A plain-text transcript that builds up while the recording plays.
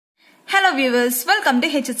viewers, welcome to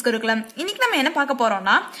HS Curriculum. இன்னைக்கு நம்ம என்ன பார்க்க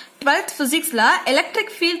போறோம்னா 12th physicsல electric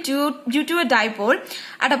field due to a dipole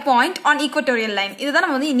at a point on equatorial line. இதுதான்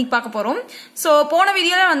நம்ம வந்து இன்னைக்கு பார்க்க போறோம். சோ போன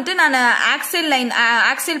வீடியோல வந்து நான்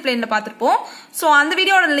axial planeல பார்த்திருப்போம். சோ அந்த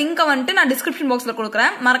வீடியோட லிங்கை வந்து நான் description boxல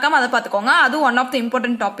கொடுக்கிறேன். மறக்காம அதை பார்த்துக்கோங்க. அது one of the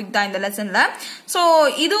important topic தான் இந்த லெசன்ல. சோ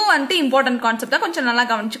இது வந்து important concept தான், கொஞ்சம் நல்லா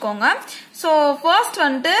கவனிச்சுக்கோங்க. சோ first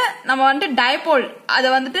வந்து நம்ம வந்து dipole அதை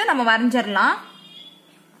வந்துட்டு நம்ம வரைஞ்சிரலாம்.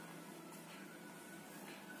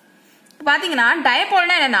 பாத்தீங்கன்னா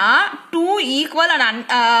dipole என்னன்னா two equal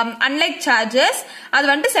and unlike charges அது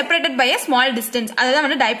வந்து separated by a small distance, அதுதான்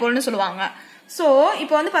வந்து dipole னு சொல்லுவாங்க. சோ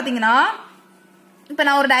இப்போ வந்து பாத்தீங்கன்னா இப்போ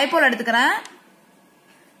நான் ஒரு dipole எடுத்துக்கிறேன்,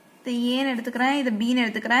 இது A ன்னு எடுத்துக்கிறேன், இது B ன்னு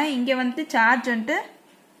எடுத்துக்கிறேன், இங்க வந்து சார்ஜ் வந்து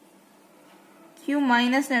Q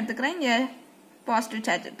minus ன்னு எடுத்துக்கிறேன், இங்க பாசிட்டிவ்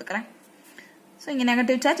சார்ஜ் எடுத்துக்கிறேன். சோ இங்க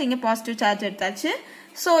நெகட்டிவ் சார்ஜ், இங்க பாசிட்டிவ் சார்ஜ் எடுத்தாச்சு.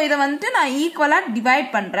 சோ இத வந்து நான் ஈக்குவலா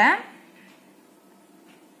டிவைட் பண்றேன்,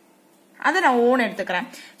 அதை நான் ஓன் எடுத்துக்கிறேன்.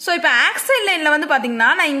 சோ இப்ப ஆக்சியல் லைன்ல வந்து பாத்தீங்கன்னா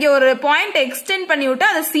நான் இங்க ஒரு பாயிண்ட் எக்ஸ்டெண்ட் பண்ணி விட்டு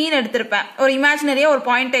அதை சீன் எடுத்திருப்பேன். ஒரு இமேஜினரியா ஒரு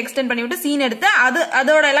பாயிண்ட் எக்ஸ்டெண்ட் பண்ணி விட்டு சீன் எடுத்து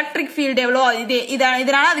அதோட எலக்ட்ரிக் ஃபீல்டு எவ்வளவு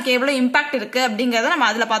இதனால அதுக்கு எவ்வளவு இம்பாக்ட் இருக்கு அப்படிங்கறத நம்ம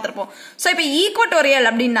அதுல பாத்திருப்போம். சோ இப்ப ஈக்குவட்டோரியல்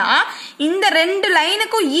அப்படின்னா இந்த ரெண்டு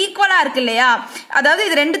லைனுக்கும் ஈக்குவலா இருக்கு இல்லையா, அதாவது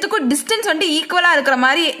இது ரெண்டுத்துக்கும் டிஸ்டன்ஸ் வந்து ஈக்குவலா இருக்கிற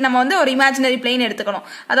மாதிரி நம்ம வந்து ஒரு இமேஜினரி பிளேன் எடுத்துக்கணும்.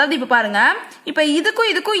 அதாவது இப்ப பாருங்க, இப்ப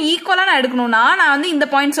இதுக்கும் ஈக்குவலா நான் எடுக்கணும்னா நான் வந்து இந்த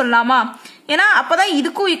பாயிண்ட் சொல்லலாமா, ஏன்னா அப்பதான்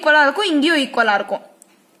இதுக்கும் ஈக்குவலா இருக்கும், இங்கேயும் ஈக்குவலா இருக்கும்.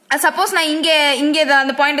 சப்போஸ் நான் இங்க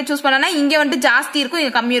அந்த பாயிண்ட் சூஸ் பண்ணனா இங்க வந்து ஜாஸ்தி இருக்கும்,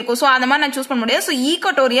 இங்க கம்மி இருக்கும். சோ அந்த மாதிரி நான் சூஸ் பண்ண முடியாது. சோ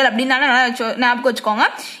ஈக்குவட்டோரியல் அப்படின்னா ஞாபகம் வச்சுக்கோங்க.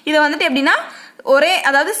 இது வந்துட்டு எப்படின்னா ஒரே,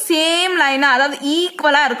 அதாவது சேம் லைனா, அதாவது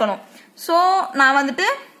ஈக்குவலா இருக்கணும். சோ நான் வந்துட்டு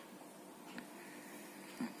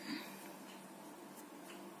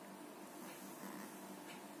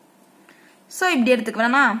இப்படி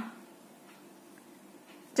எடுத்துக்குவேனா,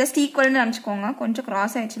 ஜஸ்ட் ஈக்குவல்னு நினைச்சுக்கோங்க, கொஞ்சம்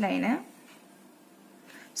கிராஸ் ஆயிடுச்சு லைனு.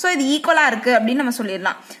 சோ இது ஈக்குவலா இருக்கு அப்படின்னு நம்ம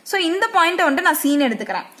சொல்லிடலாம். சோ இந்த பாயிண்ட் வந்து நான் சீன்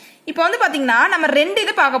எடுத்துக்கிறேன். இப்போ வந்து பாத்தீங்கன்னா நம்ம ரெண்டு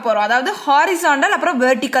இது பார்க்க போறோம், அதாவது ஹாரிசாண்டல் அப்புறம்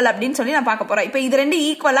வெர்டிக்கல் அப்படின்னு சொல்லி நான் பார்க்க போறேன். இப்போ இது ரெண்டு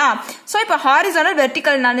ஈக்குவலா. சோ இப்போ ஹாரிசாண்டல்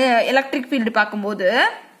வெர்டிக்கல் நான் எலக்ட்ரிக் ஃபீல்டு பார்க்கும்போது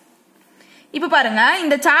இப்ப பாருங்க,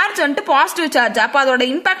 இந்த சார்ஜ் வந்துட்டு பாசிட்டிவ் சார்ஜ், அப்ப அதோட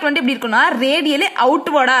இம்பாக்ட் வந்து எப்படி இருக்கும்னா ரேடியலி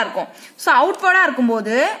அவுட்வர்டா இருக்கும். சோ அவுட்வர்டா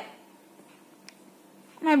இருக்கும்போது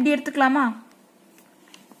நான் எப்படி எடுத்துக்கலாமா,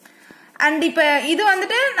 அண்ட் இப்ப இது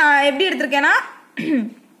வந்துட்டு நான் எப்படி எடுத்திருக்கேன்னா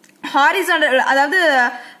ஹாரிசாண்டல், அதாவது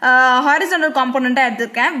ஹாரிசாண்டல் காம்போனண்டா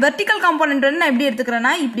எடுத்துருக்கேன். வெர்டிக்கல் காம்போனன்ட் வந்து நான் எப்படி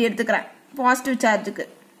எடுத்துக்கிறேன்னா இப்படி எடுத்துக்கிறேன், பாசிட்டிவ் சார்ஜுக்கு.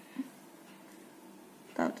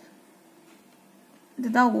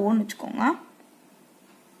 இதுதான் ஓன்னு வச்சுக்கோங்க,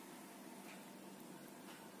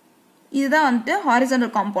 இதுதான் வந்துட்டு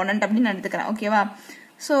ஹாரிசாண்டல் காம்போனன்ட் அப்படின்னு எடுத்துக்கிறேன். ஓகேவா.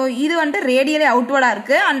 சோ இது வந்துட்டு ரேடியலி அவுட்வர்டா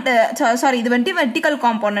இருக்கு, அண்ட் சாரி இது வந்துட்டு வெர்டிக்கல்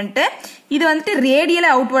காம்போனன்ட், இது வந்துட்டு ரேடியலி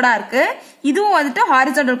அவுட்வர்டா இருக்கு. இதுவும் வந்துட்டு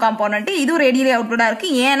ஹாரிசாண்டல் காம்போனன்ட், இதுவும் ரேடியலி அவுட்வர்டா இருக்கு.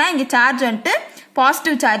 ஏன்னா இங்க சார்ஜ் வந்துட்டு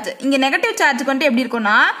பாசிட்டிவ் சார்ஜ், இங்க நெகட்டிவ் சார்ஜுக்கு வந்துட்டு எப்படி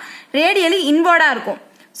இருக்கும்னா ரேடியலி இன்வர்டா இருக்கும்.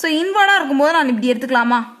 சோ இன்வர்டா இருக்கும்போது நான் இப்படி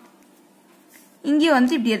எடுத்துக்கலாமா, இங்கேயும்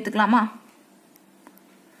வந்து இப்படி எடுத்துக்கலாமா.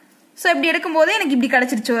 சோ இப்படி எடுக்கும்போது எனக்கு இப்படி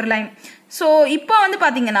கிடைச்சிருச்சு ஒரு லைன். சோ இப்போ வந்து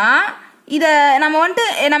பாத்தீங்கன்னா இத நம்ம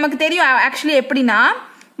வந்துட்டு நமக்கு தெரியும் ஆக்சுவலி எப்படின்னா,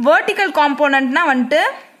 வெர்டிக்கல் காம்போனன்ட்னா வந்துட்டு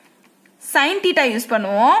சைன் தீட்டா யூஸ்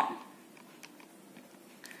பண்ணுவோம்,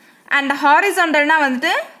 அண்ட் ஹாரிசாண்டல்னா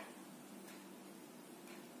வந்துட்டு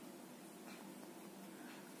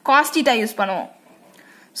காஸ் தீட்டா யூஸ் பண்ணுவோம்.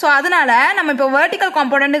 சோ அதனால நம்ம இப்போ வெர்டிக்கல்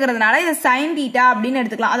காம்போனன்ட்ங்கிறதுனால இதை சைன் தீட்டா அப்படின்னு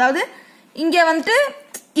எடுத்துக்கலாம். அதாவது இங்க வந்துட்டு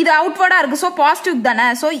இது அவுட்வர்டா இருக்கு, சோ பாசிட்டிவ் தானே.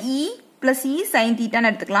 சோ இ பிளஸ் இ சைன்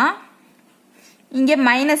தீட்டான்னு எடுத்துக்கலாம், இங்க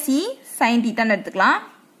மைனஸ் இ சைன் தீட்டான்னு எடுத்துக்கலாம்,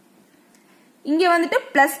 இங்க வந்துட்டு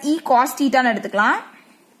பிளஸ் இ காஸ் தீட்டான்னு எடுத்துக்கலாம்,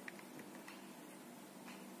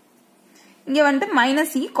 இங்க வந்துட்டு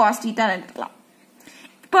மைனஸ் இ காஸ் தீட்டான்னு எடுத்துக்கலாம்.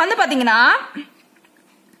 இப்போ வந்து பாத்தீங்கன்னா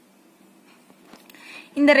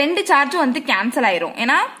இந்த ரெண்டு சார்ஜும் வந்து கேன்சல் ஆயிரும்,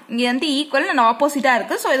 ஏன்னா இங்க வந்து ஈக்குவல் அண்ட் ஆப்போசிட்டா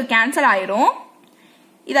இருக்கு. சோ இது கேன்சல் ஆயிரும்,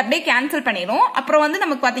 இது அப்படியே கேன்சல் பண்ணிடும். அப்புறம் வந்து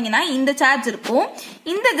நமக்கு பாத்தீங்கன்னா இந்த சார்ஜ் இருக்கும்,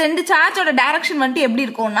 இந்த ரெண்டு சார்ஜோட டைரக்ஷன் வந்துட்டு எப்படி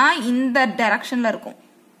இருக்கும்னா இந்த டைரக்ஷன்ல இருக்கும்,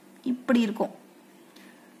 இப்படி இருக்கும்.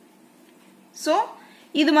 சோ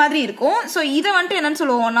இது மாதிரி இருக்கும். சோ இதை வந்துட்டு என்னன்னு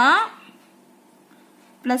சொல்லுவோம்னா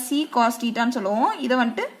பிளஸ் இ காஸ் தீட்டான்னு சொல்லுவோம், இதை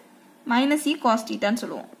வந்துட்டு மைனஸ் இ காஸ் தீட்டான்னு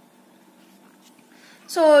சொல்லுவோம்.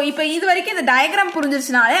 சோ இப்போ இது வரைக்கும் இந்த டயக்ராம்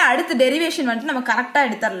புரிஞ்சிருச்சுனாலே அடுத்த டெரிவேஷன் வந்துட்டு நம்ம கரெக்டா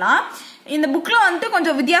எடுத்துடலாம். இந்த புக்ல வந்துட்டு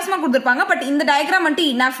கொஞ்சம் வித்தியாசமா கொடுத்துருப்பாங்க, பட் இந்த டயக்ராம் வந்துட்டு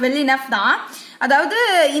இனஃப், வெல் இனஃப் தான். அதாவது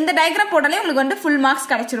இந்த டயக்ராம் போட்டாலே உங்களுக்கு வந்துட்டு ஃபுல் மார்க்ஸ்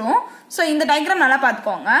கிடைச்சிரும். சோ இந்த டயக்ராம் நல்லா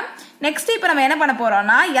பாத்துக்கோங்க. நெக்ஸ்ட் இப்போ நம்ம என்ன பண்ண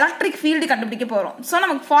போறோம்னா எலக்ட்ரிக் ஃபீல்டு கண்டுபிடிக்க போறோம். சோ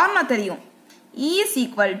நமக்கு ஃபார்முலா தெரியும், E is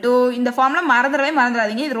equal to, இந்த ஃபார்முலா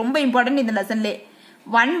மறந்துடாதீங்க, இது ரொம்ப இம்பார்ட்டன்ட் இந்த லெசன்ல.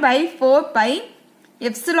 1/4 pi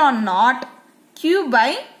epsilon naught q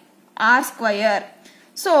by R square.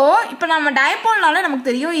 So இப்போ நம்ம டைபோல்னால நமக்கு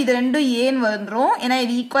தெரியும் இது ரெண்டும் ஏன்னு வந்துடும், ஏன்னா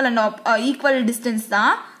இது ஈக்குவல் டிஸ்டன்ஸ்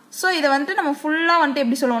தான். ஸோ இதை வந்துட்டு நம்ம ஃபுல்லாக வந்துட்டு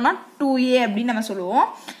எப்படி சொல்லுவோம்னா 2a அப்படின்னு நம்ம சொல்லுவோம்.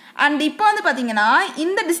 அண்ட் இப்போ வந்து பார்த்தீங்கன்னா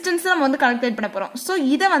இந்த டிஸ்டன்ஸ் நம்ம வந்து கால்குலேட் பண்ண போகிறோம். ஸோ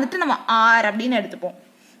இதை வந்துட்டு நம்ம ஆர் அப்படின்னு எடுத்துப்போம்.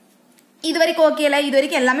 இது வரைக்கும் ஓகேல, இது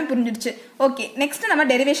வரைக்கும் எல்லாமே புரிஞ்சிடுச்சு. ஓகே, நெக்ஸ்ட் நம்ம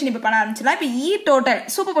டெரிவேஷன் இப்போ பண்ண ஆரம்பிச்சிடலாம். இப்போ இ டோட்டல்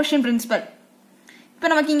சூப்பர் பொசிஷன் பிரின்சிபல். இப்போ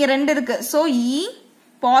நமக்கு இங்கே 2 இருக்கு. ஸோ இ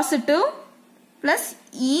பாசிட்டிவ் பிளஸ்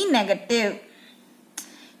இ நெகட்டிவ்.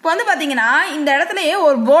 இப்போ வந்து பார்த்தீங்கன்னா இந்த இடத்துலயே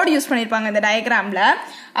ஒரு போர்டு யூஸ் பண்ணியிருப்பாங்க இந்த டயக்ராமில்.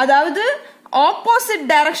 அதாவது ஆப்போசிட்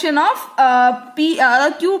டைரக்ஷன் ஆஃப் பி,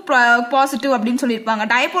 அதாவது கியூ பாசிட்டிவ் அப்படின்னு சொல்லியிருப்பாங்க.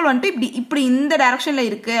 டைபோல் வந்துட்டு இப்படி இந்த டைரக்ஷனில்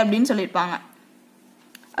இருக்கு அப்படின்னு சொல்லியிருப்பாங்க.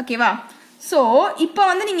 ஓகேவா? ஸோ இப்போ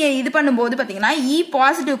வந்து நீங்கள் இது பண்ணும்போது பார்த்தீங்கன்னா இ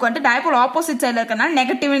பாசிட்டிவ்க்கு வந்துட்டு டைபோல் ஆப்போசிட் சைடில் இருக்கிறனால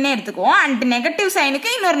நெகட்டிவ்னே எடுத்துக்குவோம். அண்ட் நெகட்டிவ் சைனுக்கு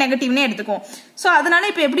இன்னொரு நெகட்டிவ்னே எடுத்துக்குவோம். ஸோ அதனால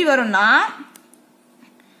இப்போ எப்படி வரும்னா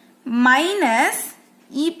மைனஸ்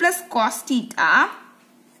இ plus cos theta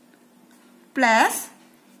plus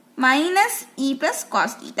minus இ பிளஸ்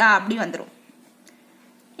காஸ் தீட்டா அப்படி வந்துடும்.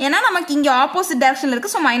 ஏன்னா நமக்கு இங்கே ஆப்போசிட் டைரக்ஷனில்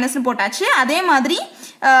இருக்குது. ஸோ மைனஸ்னு போட்டாச்சு. அதே மாதிரி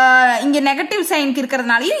இங்கே நெகட்டிவ் சைனுக்கு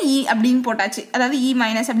இருக்கிறதுனாலையும் இ அப்படின்னு போட்டாச்சு, அதாவது இ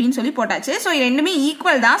மைனஸ் அப்படின்னு சொல்லி போட்டாச்சு. ஸோ ரெண்டுமே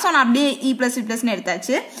ஈக்குவல் தான். ஸோ நான் அப்படியே இ பிளஸ் இ பிளஸ்னு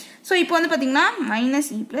எடுத்தாச்சு. ஸோ இப்போ வந்து பார்த்தீங்கன்னா மைனஸ்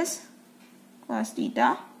இ பிளஸ் காஸ் தீட்டா,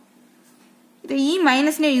 இது இ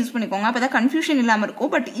மைனஸ்னே யூஸ் பண்ணிக்கோங்க, அப்போ தான் கன்ஃபியூஷன் இல்லாமல்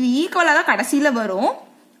இருக்கும். பட் இது ஈக்குவலாக தான் கடைசியில் வரும்.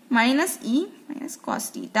 Minus E minus cos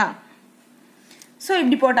theta. So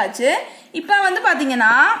இப்படி போட்டாச்சு. இப்போ வந்து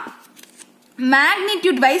பார்த்தீங்கன்னா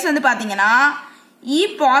மேக்னிடியூட் வைஸ் வந்து பார்த்தீங்கன்னா இ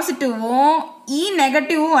பாசிட்டிவும் இ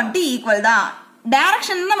நெகட்டிவும் வந்துட்டு ஈக்குவல் தான்.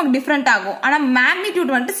 டைரக்ஷன் நமக்கு டிஃப்ரெண்ட் ஆகும், ஆனால்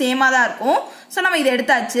மேக்னிடியூட் வந்துட்டு சேமாக தான் இருக்கும். ஸோ நம்ம இதை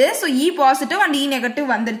எடுத்தாச்சு. So E positive and E negative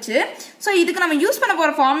வந்துருச்சு. ஸோ இதுக்கு நம்ம யூஸ் பண்ண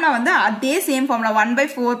போகிற ஃபார்முலா வந்து அதே same formula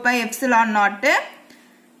 1/4πε0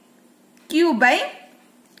 q by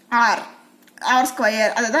r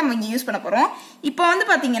square, அதை தான் நம்ம இங்கே யூஸ் பண்ண போகிறோம். இப்போ வந்து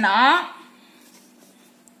பார்த்தீங்கன்னா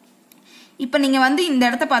இப்போ நீங்கள் வந்து இந்த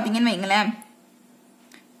இடத்த பார்த்தீங்கன்னு வைங்களேன்,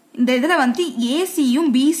 இந்த இதில் வந்து ஏசியும்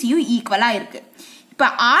பிசியும் ஈக்குவலாக இருக்குது. இப்போ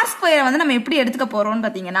ஆர் ஸ்கொயரை வந்து நம்ம எப்படி எடுத்துக்க போகிறோம்னு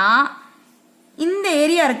பார்த்தீங்கன்னா இந்த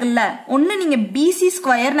ஏரியா இருக்குல்ல, ஒன்று நீங்கள் பிசி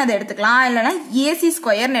ஸ்கொயர்னு அதை எடுத்துக்கலாம், இல்லைனா ஏசி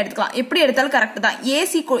ஸ்கொயர்னு எடுத்துக்கலாம். எப்படி எடுத்தாலும் கரெக்ட் தான்.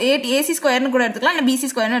 ஏசி ஸ்கொயர்னு கூட எடுத்துக்கலாம், இல்லை பிசி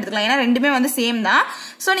ஸ்கொயர்னு எடுத்துக்கலாம். ஏன்னா ரெண்டுமே வந்து சேம் தான்.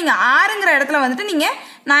 ஸோ நீங்கள் ஆறுங்கிற இடத்துல வந்துட்டு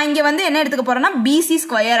நான் இங்கே வந்து என்ன எடுத்துக்க போகிறேன்னா பிசி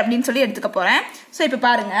ஸ்கொயர் அப்படின்னு சொல்லி எடுத்துக்க போகிறேன். ஸோ இப்போ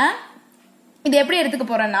பாருங்கள், இது எப்படி எடுத்துக்க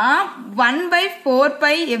போறேன்னா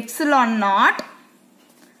 1/4πε0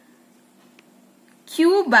 q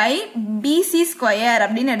by bc ஸ்கொயர்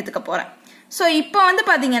அப்படின்னு எடுத்துக்க போறேன். ஸோ இப்போ வந்து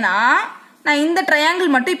பாத்தீங்கன்னா நான் இந்த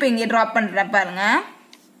ட்ரையாங்கிள் மட்டும் இப்போ இங்கே டிராப் பண்றேன் பாருங்க.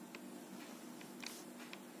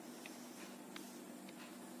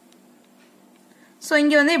 ஸோ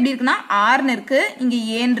இங்க வந்து எப்படி இருக்குன்னா ஆர்னு இருக்கு, இங்க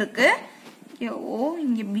ஏன்னு இருக்கு, இங்க ஓ,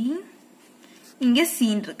 இங்க பி, இங்க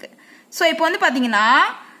சீன் இருக்கு. ஸோ இப்போ வந்து பாத்தீங்கன்னா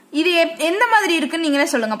இது எந்த மாதிரி இருக்குன்னு நீங்களே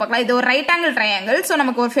சொல்லுங்க பார்க்கலாம். இது ஒரு ரைட் ஆங்கிள் ட்ரையாங்கிள். ஸோ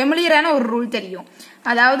நமக்கு ஒரு ஃபெமிலியரான ஒரு ரூல் தெரியும்,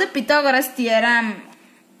 அதாவது பித்தாகரஸ் தியரம்,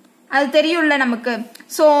 அது தெரியும்ல நமக்கு.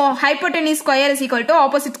 So hypotenuse square is equal to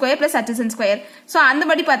opposite square plus adjacent square. So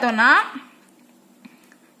அந்தபடி பார்த்தோம்னா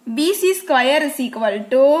PC square is equal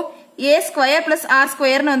to A square plus R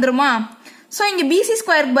ஸ்கொயர்னு வந்துருமா. ஸோ இங்கே பிசி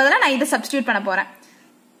ஸ்கொயருக்கு பதிலாக நான் இதை சப்ஸ்டியூட் பண்ண போறேன்.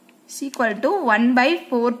 இஸ் ஈக்குவல் டு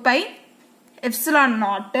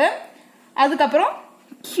 1/4πε0 அதுக்கப்புறம்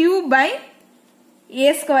q by a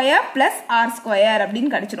square plus R square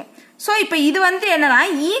அப்படின்னு கிடைச்சிடும். ஸோ இப்போ இது வந்து என்னன்னா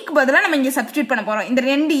ஈக்கு பதிலாக நம்ம இங்கே சப்ஸ்டியூட் பண்ண போறோம். இந்த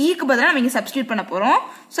ரெண்டு ஈக்கு பதிலாக நம்ம இங்கே சப்ஸ்டியூட் பண்ண போறோம்.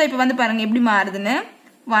 ஸோ இப்போ வந்து பாருங்க எப்படி மாறுதுன்னு.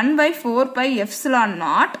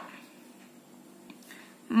 1/4πε0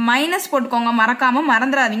 மைனஸ் போட்டுக்கோங்க, மறக்காம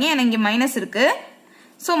மறந்துடாதீங்க, ஏன்னா இங்கே மைனஸ் இருக்கு.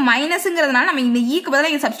 ஸோ மைனஸ்ங்கிறதுனால நம்ம இந்த ஈக்கு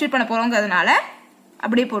பதிலாக இங்கே சப்ஸ்டியூட் பண்ண போறோங்கிறதுனால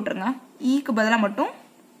அப்படியே போட்டுருங்க. ஈக்கு பதிலாக மட்டும்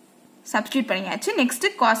சப்ஸ்டியூட் பண்ணியாச்சு. Next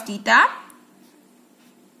cos theta,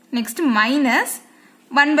 next minus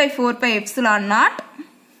 1/4πε0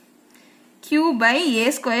 q by a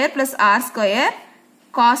square plus R square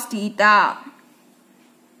cos theta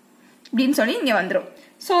அப்படின்னு சொல்லி இங்க வந்துடும்.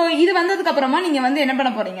 ஸோ இது வந்ததுக்கு அப்புறமா நீங்க வந்து என்ன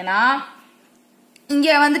பண்ண போறீங்கன்னா இங்க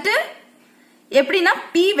வந்துட்டு எப்படின்னா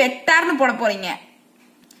பி வெக்டார்னு போட போறீங்க.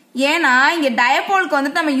 ஏன்னா இங்க டயபோலுக்கு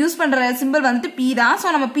வந்துட்டு நம்ம யூஸ் பண்ற சிம்பிள் வந்துட்டு பி தான். ஸோ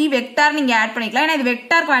நம்ம பி வெக்டார் நீங்க ஆட் பண்ணிக்கலாம், ஏன்னா இது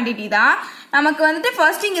வெக்டார் குவான்டிட்டி தான். நமக்கு வந்துட்டு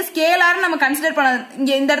ஃபர்ஸ்ட் இங்க ஸ்கேலார் நம்ம கன்சிடர் பண்ணது,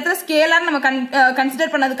 இங்க இந்த இடத்துல ஸ்கேலார் நம்ம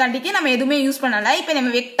கன்சிடர் பண்ணதுக்காண்டிக்கு நம்ம எதுவுமே யூஸ் பண்ணல. இப்போ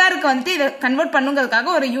நம்ம வெக்டாருக்கு வந்துட்டு இதை கன்வெர்ட்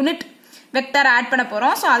பண்ணுங்கிறதுக்காக ஒரு யூனிட் வெக்டார் ஆட் பண்ண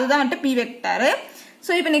போறோம். ஸோ அதுதான் வந்துட்டு பி வெக்டார்.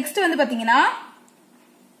 ஸோ இப்போ நெக்ஸ்ட் வந்து பாத்தீங்கன்னா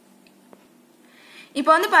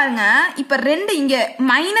இப்போ வந்து பாருங்க, இப்ப ரெண்டு இங்க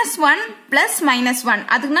 -1 பிளஸ் -1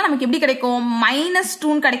 அதுக்குன்னா நமக்கு எப்படி கிடைக்கும்,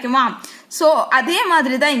 -2 கிடைக்குமா. சோ அதே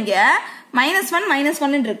மாதிரி தான் இங்க -1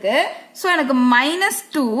 -1 இருக்கு. சோ எனக்கு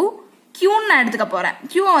 -2 Q நான் எடுத்துக்க போறேன்.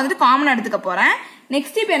 Q வந்துட்டு காமன் எடுத்துக்க போறேன்.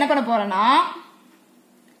 நெக்ஸ்ட் இப்போ என்ன பண்ண போறேன்னா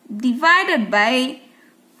divided by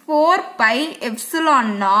 4 pi epsilon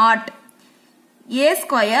naught a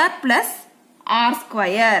square plus r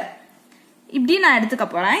square இப்படி நான் எடுத்துக்க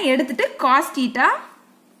போறேன். எடுத்துட்டு cos theta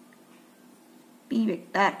p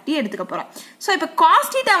vector இப்படி எடுத்துக்க போறேன். சோ இப்போ cos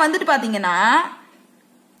theta வந்துட்டு பாத்தீங்கன்னா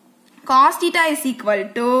cos theta is equal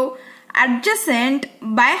to adjacent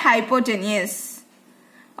by hypotenuse.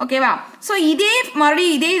 ஓகேவா? சோ இதே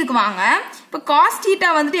மறுபடியும் இதே இதுக்கு வாங்க. இப்போ cos theta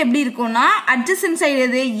வந்துட்டு எப்படி இருக்கும்னா adjacent side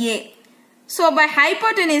எது a. சோ by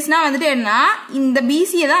hypotenuse னா வந்துட்டு என்ன இந்த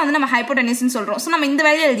BC தான் வந்து நம்ம hypotenuse னு சொல்றோம். சோ நம்ம இந்த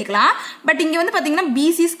வேல்யூ எழுதிக்கலாம். பட் இங்க வந்து பாத்தீங்கன்னா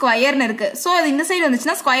BC ஸ்கொயர் னு இருக்கு. சோ அது இந்த சைடு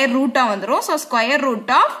வந்துச்சுனா ஸ்கொயர் ரூட்டா வந்துரும். So square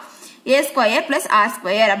root of a square plus r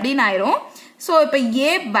square அப்படினு ஆயிரும். சோ இப்போ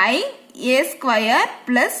a by a square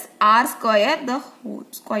plus r square the whole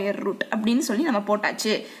square root அப்படினு சொல்லி நம்ம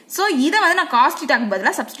போட்டாச்சு. சோ இத வந்து நான் cos θ க்கு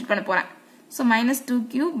பதிலா சப்ஸ்டிட்யூட் பண்ண போறேன். So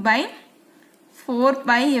 -2q by 4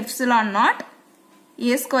 pi epsilon naught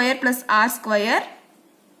a square plus r square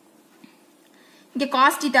இங்க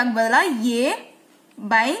cos θ க்கு பதிலா a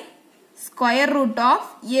by square root of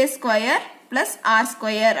a square plus r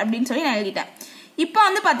square அப்படினு சொல்லி நான் எழுதிட்டேன். இப்போ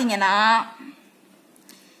வந்து பாத்தீங்கன்னா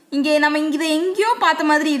இங்க நம்ம இத எங்கயோ பார்த்த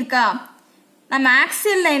மாதிரி இருக்கா? நம்ம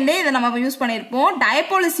ஆக்சியல் லைன்ல இத நம்ம யூஸ் பண்ணிருப்போம்.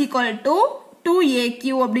 dipole is equal to 2aq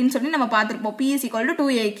அப்படினு சொல்லி நம்ம பார்த்திருப்போம். p is equal to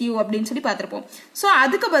 2aq அப்படினு சொல்லி பார்த்திருப்போம். சோ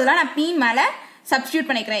அதுக்கு பதிலா நான் p மேல substitute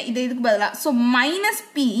பண்ணிக்கிறேன். இதுக்கு பதிலா so minus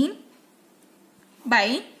p by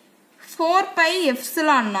 4 pi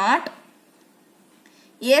epsilon naught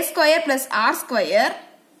a square plus r square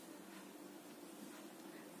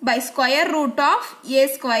by square root of a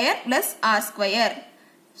square plus r square.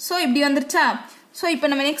 so இப்படி வந்துருச்சா? so இப்போ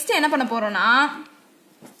நம்ம நெக்ஸ்ட் என்ன பண்ண போறோம்னா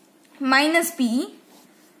minus p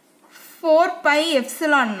 4 pi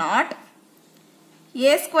epsilon naught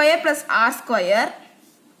a square plus r square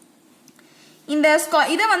இந்த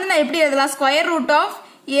இத வந்து நான் எப்படி எழுதலாம்? Square root of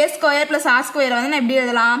a square plus r square வந்து நான் எப்படி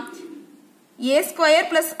எழுதலாம்? a square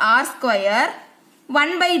plus r square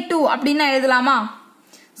 1/2 அப்படினா எழுதலாமா?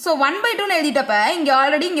 சோ 1/2 னு எழுதிட்டப்ப இங்க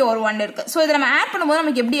ஆல்ரெடி இங்க ஒரு 1 இருக்கு. சோ இத நம்ம ஆட் பண்ணும்போது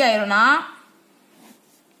நமக்கு எப்படி ஆயிரும்னா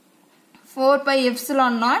 4 pi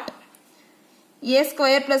epsilon naught a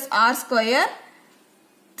square plus r square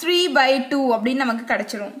 3/2 அப்படி நமக்கு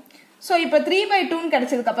கிடைச்சிரும். சோ இப்போ 3/2 னு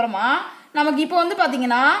கிடைச்சதுக்கு அப்புறமா நமக்கு இப்போ வந்து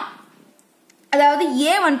பாத்தீங்கன்னா அதாவது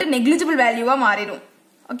a வந்துட்டு நெக்லிஜிபிள் வேல்யூவா மாறிடும்.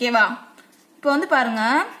 ஓகேவா? இப்போ வந்து பாருங்க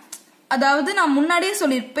அதாவது நான் முன்னாடியே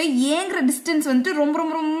சொல்லிருப்பேன் ஏங்கற டிஸ்டன்ஸ் வந்து ரொம்ப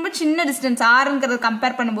ரொம்ப ரொம்ப சின்ன டிஸ்டன்ஸ் rங்கறத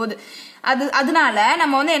கம்பேர் பண்ணும்போது அதனால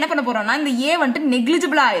நம்ம வந்து என்ன பண்ண போறோம்னா இந்த a வந்துட்டு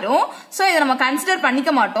நெக்லிஜிபிள் ஆயிரும். சோ இத நம்ம கன்சிடர்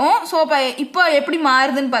பண்ணிக்க மாட்டோம். சோ இப்போ எப்படி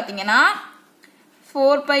மாறுதுன்னு பாத்தீங்கன்னா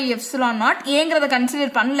 4 pi epsilon naught ஏங்கறத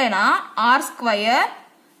கன்சிடர் பண்ணலனா r ஸ்கொயர்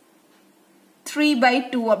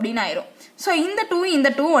 3/2 அப்படினு ஆயிரும். சோ இந்த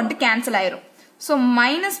 2 வந்துட்டு கேன்சல் ஆயிரும். so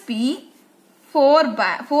minus p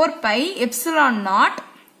 4 pi epsilon naught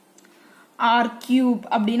r cube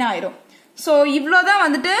அப்படினு ஆயிரும். சோ இவ்ளோதான்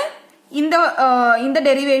வந்துட்டு இந்த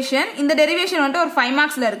டெரிவேஷன் வந்துட்டு ஒரு 5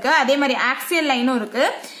 மார்க்ஸ்ல இருக்கு. அதே மாதிரி ஆக்சியல் லைனும் இருக்கு.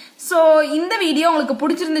 சோ இந்த வீடியோ உங்களுக்கு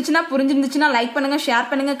பிடிச்சிருந்துச்சுன்னா புரிஞ்சிருந்துச்சுன்னா லைக் பண்ணுங்க,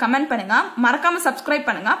 ஷேர் பண்ணுங்க, கமெண்ட் பண்ணுங்க, மறக்காம சப்ஸ்கிரைப்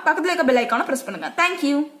பண்ணுங்க, பக்கத்துல இருக்க பெல் ஐகானை பிரஸ் பண்ணுங்க. Thank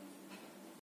you.